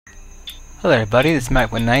Hello everybody, this is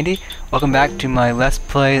Mac190. Welcome back to my Let's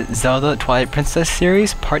Play Zelda Twilight Princess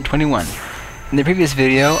series, part 21. In the previous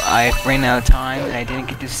video, I ran out of time and I didn't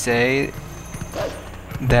get to say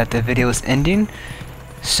that the video was ending.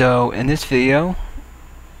 So in this video,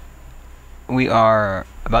 we are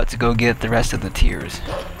about to go get the rest of the tears.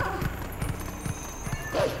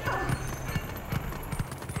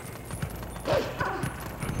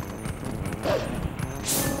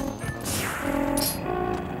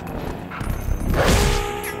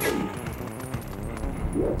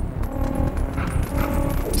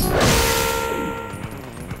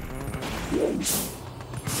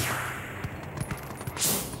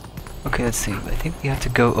 Okay, let's see. I think we have to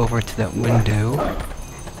go over to that window.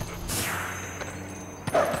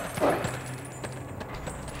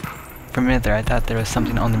 For a minute there, I thought there was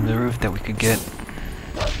something on the roof that we could get.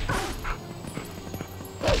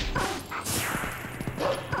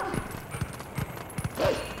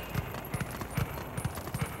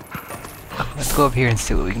 Let's go up here and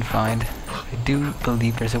see what we can find. I do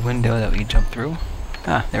believe there's a window that we can jump through.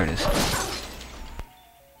 Ah, there it is.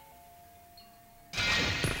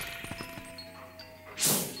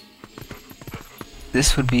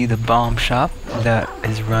 This would be the bomb shop that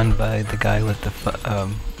is run by the guy with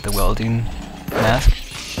the welding mask.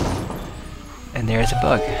 And there's a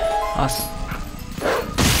bug. Awesome.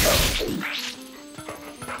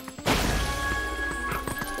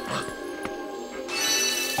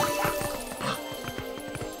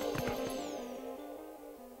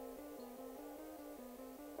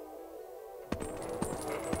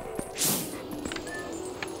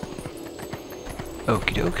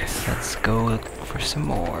 Okie doke, let's go look for some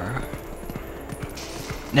more.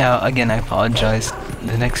 Now, again, I apologize.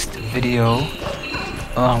 The next video,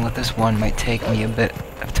 along with this one, might take me a bit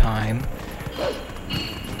of time.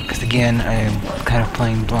 Because again, I am kind of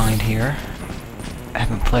playing blind here. I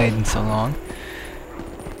haven't played in so long.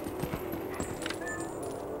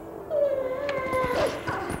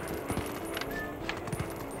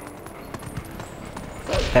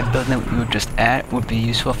 That building that we were just at would be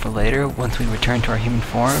useful for later once we return to our human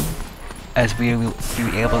form, as we will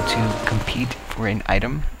be able to compete for an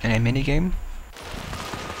item in a minigame.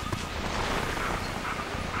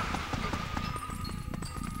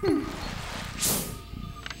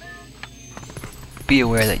 Be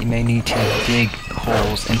aware that you may need to dig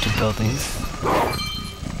holes into buildings.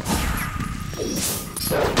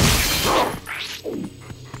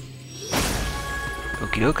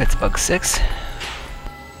 Okie doke, that's bug 6.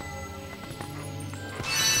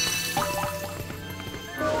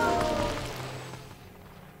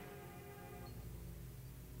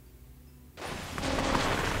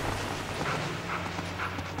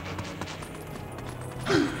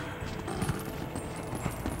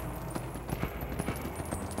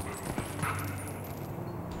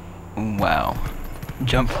 Wow.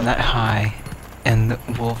 Jump from that high, and the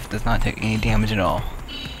wolf does not take any damage at all.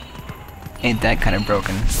 Ain't that kind of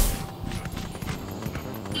broken?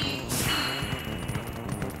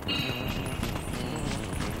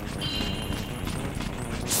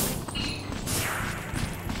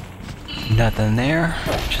 Nothing there.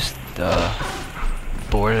 Just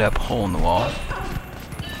boarded up hole in the wall.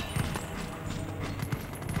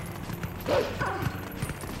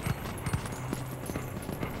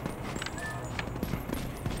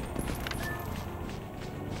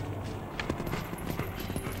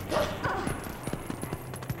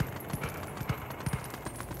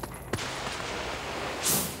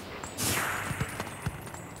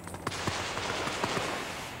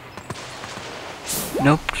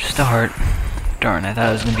 Nope, just a heart. Darn, I thought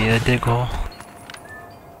it was gonna be a dig hole.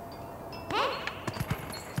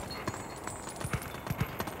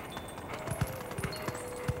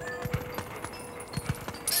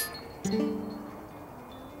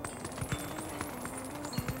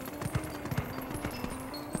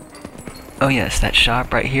 Oh yes, that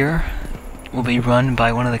shop right here will be run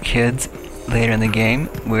by one of the kids later in the game,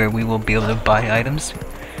 where we will be able to buy items,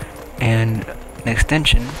 and an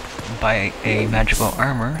extension, buy a magical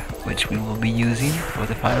armor, which we will be using for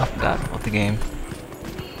the final battle of the game.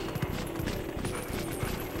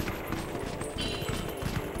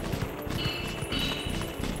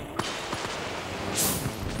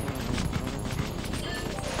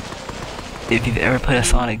 If you've ever played a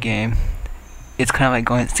Sonic game, it's kind of like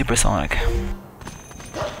going supersonic.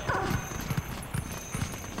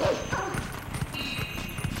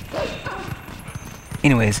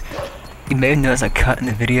 Anyways, you may have noticed a cut in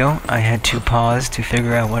the video. I had to pause to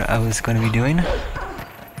figure out what I was going to be doing.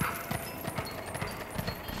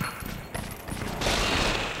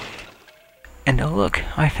 And oh look,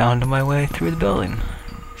 I found my way through the building.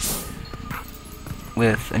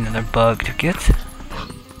 with another bug to get.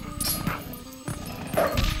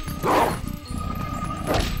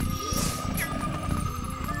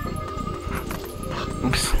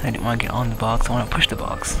 Oops, I didn't want to get on the box, I want to push the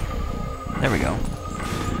box. There we go.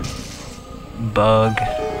 Bug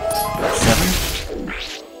 7.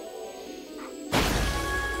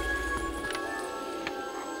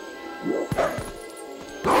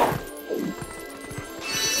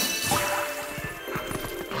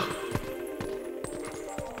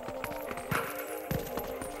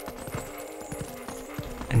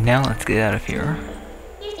 And now let's get out of here.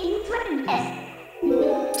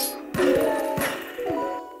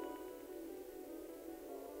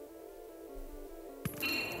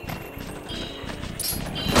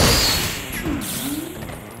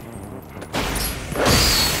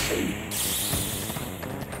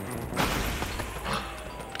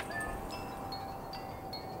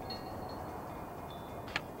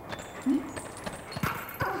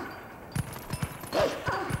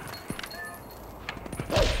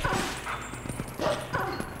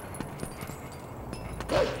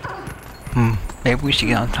 Maybe we should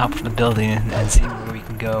get on top of the building and see where we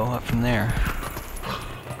can go up from there.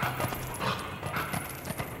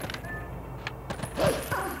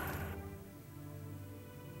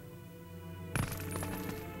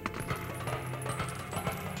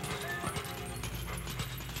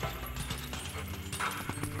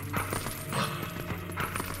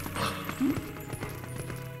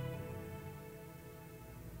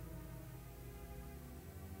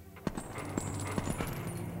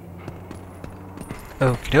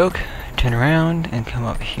 Okie doke, turn around and come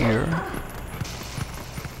up here.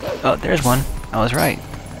 Oh, there's one. I was right.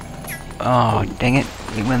 Oh, dang it.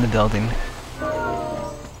 We win the building.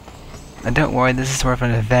 And don't worry, this is sort of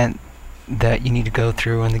an event that you need to go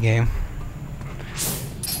through in the game.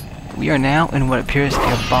 We are now in what appears to be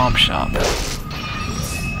a bomb shop.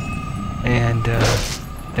 And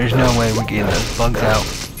there's no way we're getting those bugs out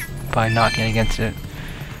by knocking against it.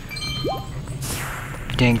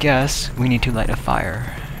 Didn't guess, we need to light a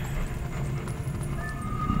fire.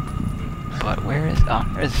 But where is... oh,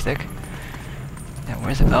 there's a stick. Now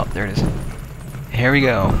where's it? Oh, there it is. Here we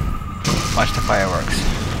go. Watch the fireworks.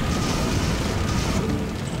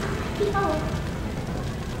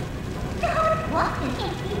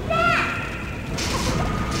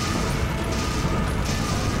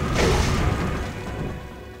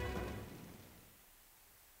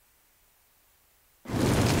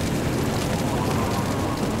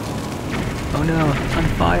 Oh no, it's on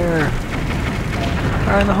fire!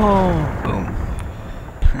 Fire in the hole! Boom.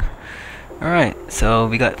 Alright, so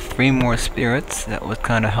we got 3 more spirits. That was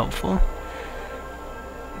kind of helpful.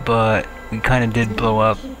 But we kind of did blow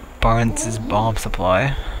up Barnes' bomb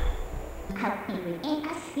supply.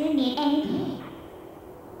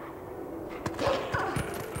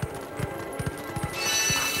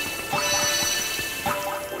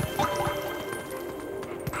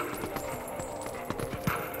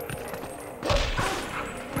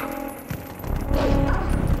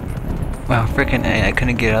 Wow, frickin' A, I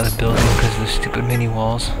couldn't get out of the building because of the stupid mini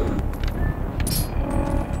walls.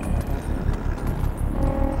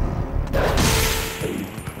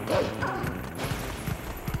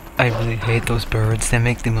 I really hate those birds, they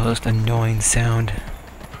make the most annoying sound.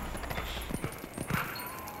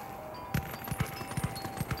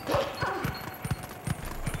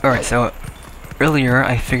 Alright, so earlier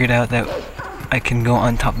I figured out that I can go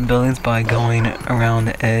on top of buildings by going around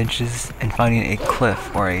the edges and finding a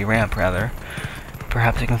cliff, or a ramp rather.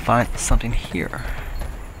 Perhaps I can find something here.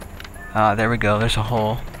 Ah, there we go, there's a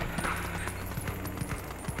hole.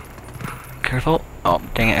 Careful. Oh,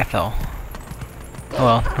 dang it, I fell. Oh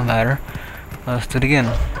well, no matter. Let's do it again.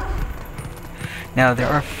 Now there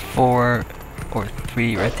are 4 or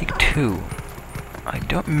 3, or I think 2. I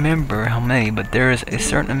don't remember how many, but there is a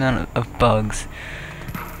certain amount of bugs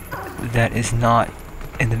that is not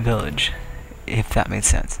in the village, if that makes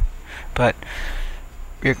sense. But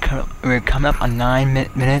we're coming up on 9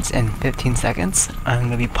 minutes and 15 seconds. I'm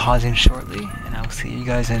going to be pausing shortly, and I'll see you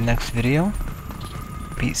guys in the next video.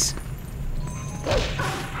 Peace.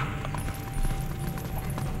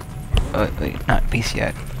 Wait, not peace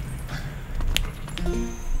yet.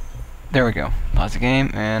 There we go. Pause the game,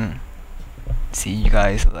 and see you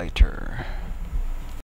guys later.